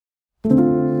Our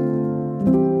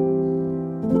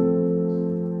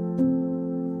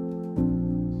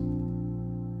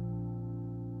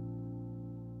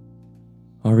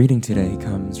reading today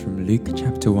comes from Luke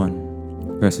chapter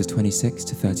 1, verses 26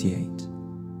 to 38.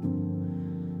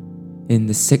 In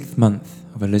the 6th month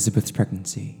of Elizabeth's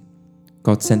pregnancy,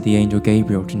 God sent the angel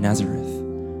Gabriel to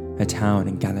Nazareth, a town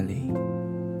in Galilee,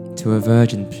 to a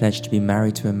virgin pledged to be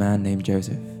married to a man named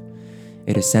Joseph,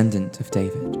 a descendant of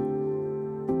David.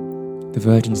 The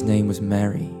virgin's name was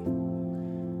Mary.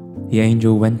 The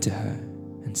angel went to her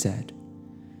and said,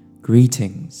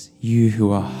 "Greetings, you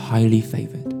who are highly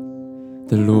favored.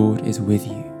 The Lord is with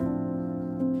you."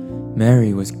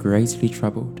 Mary was greatly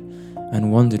troubled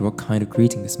and wondered what kind of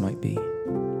greeting this might be.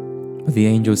 But the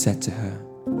angel said to her,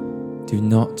 "Do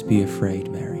not be afraid,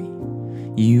 Mary.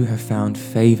 You have found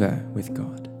favor with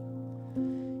God.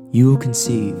 You will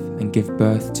conceive and give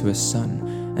birth to a son,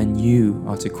 and you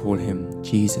are to call him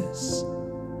Jesus.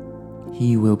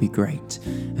 He will be great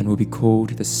and will be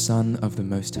called the Son of the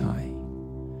Most High.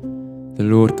 The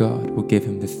Lord God will give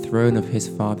him the throne of his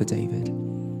father David,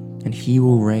 and he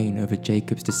will reign over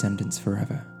Jacob's descendants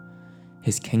forever.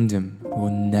 His kingdom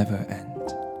will never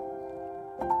end."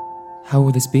 "How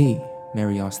will this be?"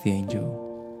 Mary asked the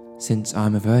angel, "since I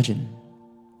am a virgin?"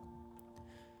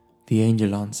 The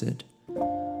angel answered,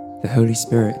 "The Holy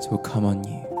Spirit will come on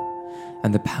you,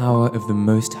 and the power of the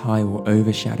Most High will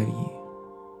overshadow you.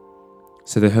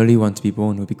 So the Holy One to be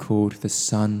born will be called the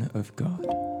Son of God.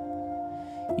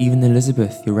 Even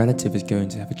Elizabeth, your relative, is going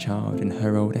to have a child in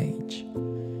her old age,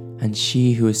 and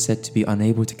she who is said to be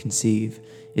unable to conceive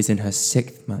is in her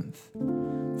 6th month,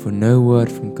 for no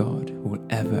word from God will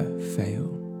ever fail."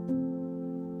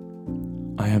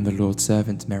 "I am the Lord's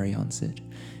servant," Mary answered.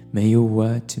 "May your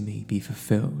word to me be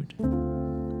fulfilled."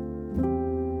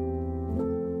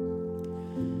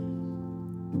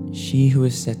 She who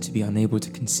is said to be unable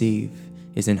to conceive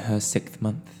is in her 6th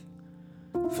month,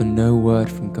 for no word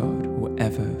from God will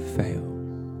ever fail.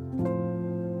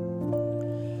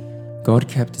 God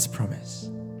kept his promise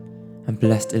and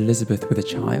blessed Elizabeth with a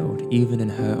child even in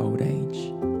her old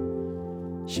age.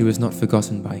 She was not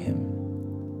forgotten by him.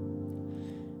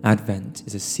 Advent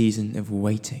is a season of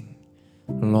waiting,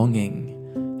 longing,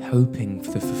 hoping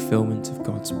for the fulfillment of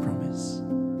God's promise.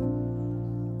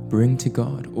 Bring to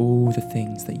God all the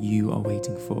things that you are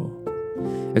waiting for,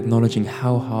 acknowledging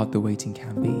how hard the waiting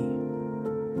can be.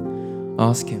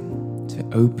 Ask him to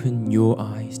open your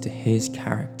eyes to his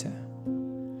character.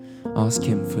 Ask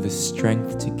him for the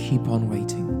strength to keep on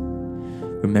waiting,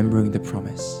 remembering the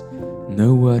promise,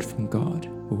 no word from God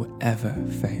will ever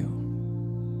fail.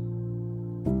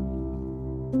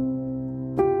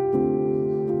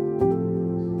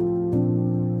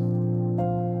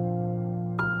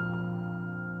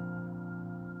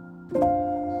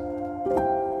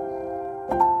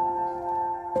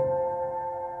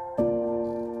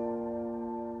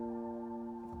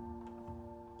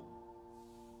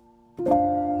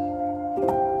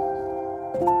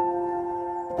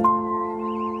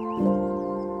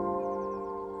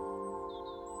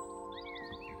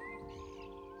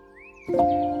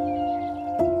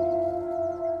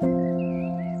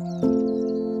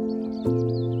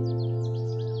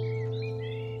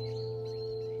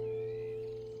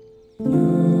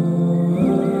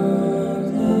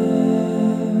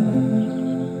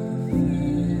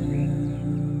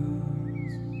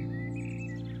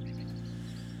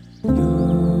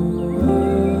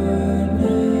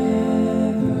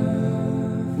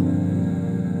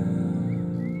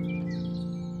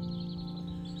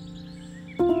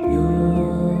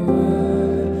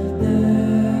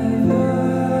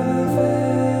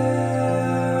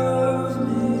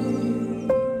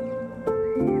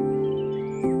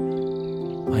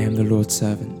 "I am the Lord's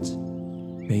servant.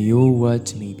 May your word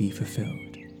to me be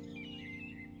fulfilled."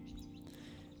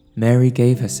 Mary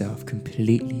gave herself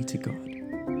completely to God.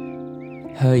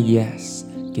 Her yes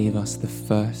gave us the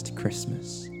first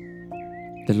Christmas.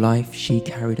 The life she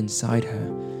carried inside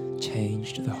her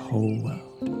changed the whole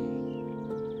world.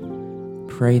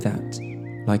 Pray that,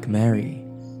 like Mary,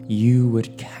 you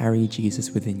would carry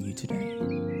Jesus within you today.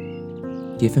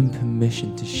 Give him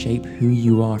permission to shape who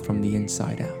you are from the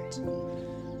inside out,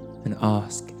 and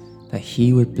ask that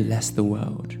he would bless the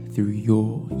world through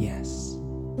your yes.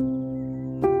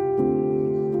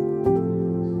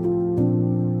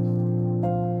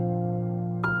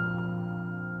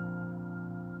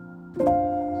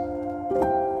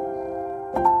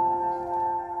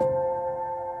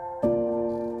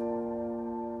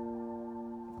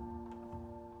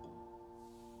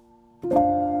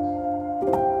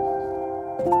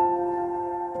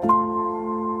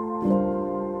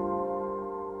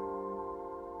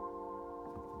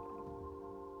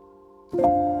 A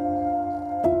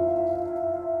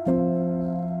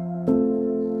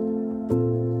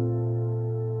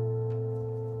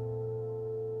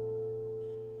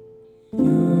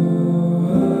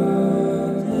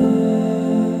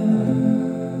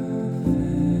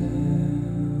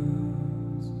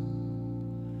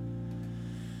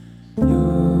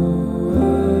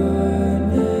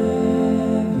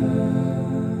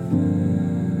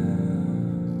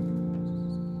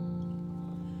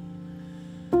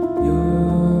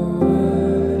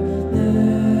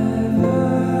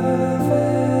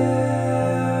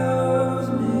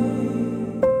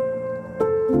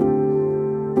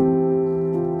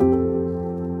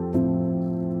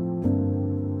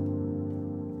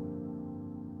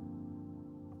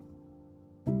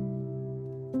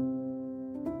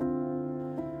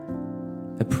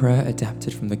prayer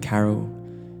adapted from the carol,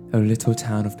 O Little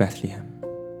Town of Bethlehem.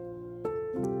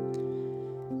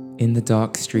 In the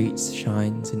dark streets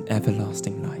shines an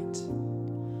everlasting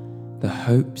light. The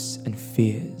hopes and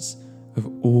fears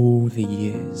of all the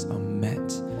years are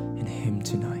met in him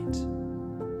tonight.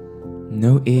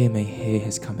 No ear may hear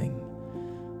his coming,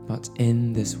 but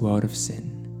in this world of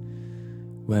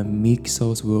sin, where meek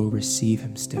souls will receive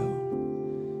him still,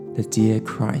 the dear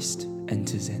Christ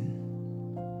enters in.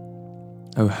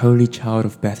 O Holy Child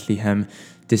of Bethlehem,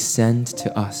 descend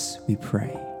to us, we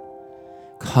pray.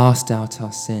 Cast out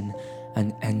our sin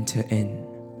and enter in.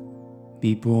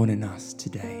 Be born in us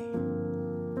today.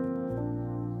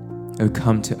 O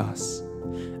come to us,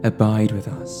 abide with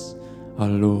us, our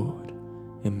Lord,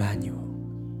 Emmanuel.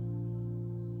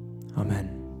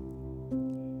 Amen.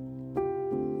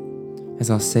 As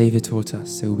our Saviour taught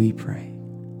us, so we pray.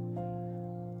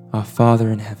 Our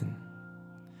Father in heaven,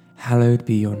 hallowed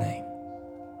be your name.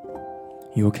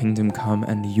 Your kingdom come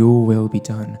and your will be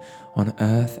done on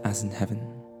earth as in heaven.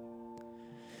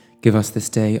 Give us this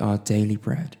day our daily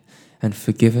bread, and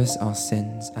forgive us our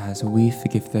sins as we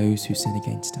forgive those who sin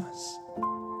against us.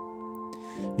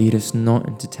 Lead us not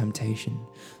into temptation,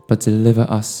 but deliver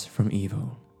us from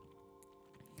evil.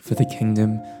 For the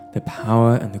kingdom, the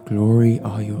power, and the glory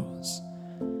are yours,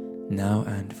 now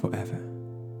and forever.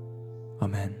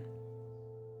 Amen.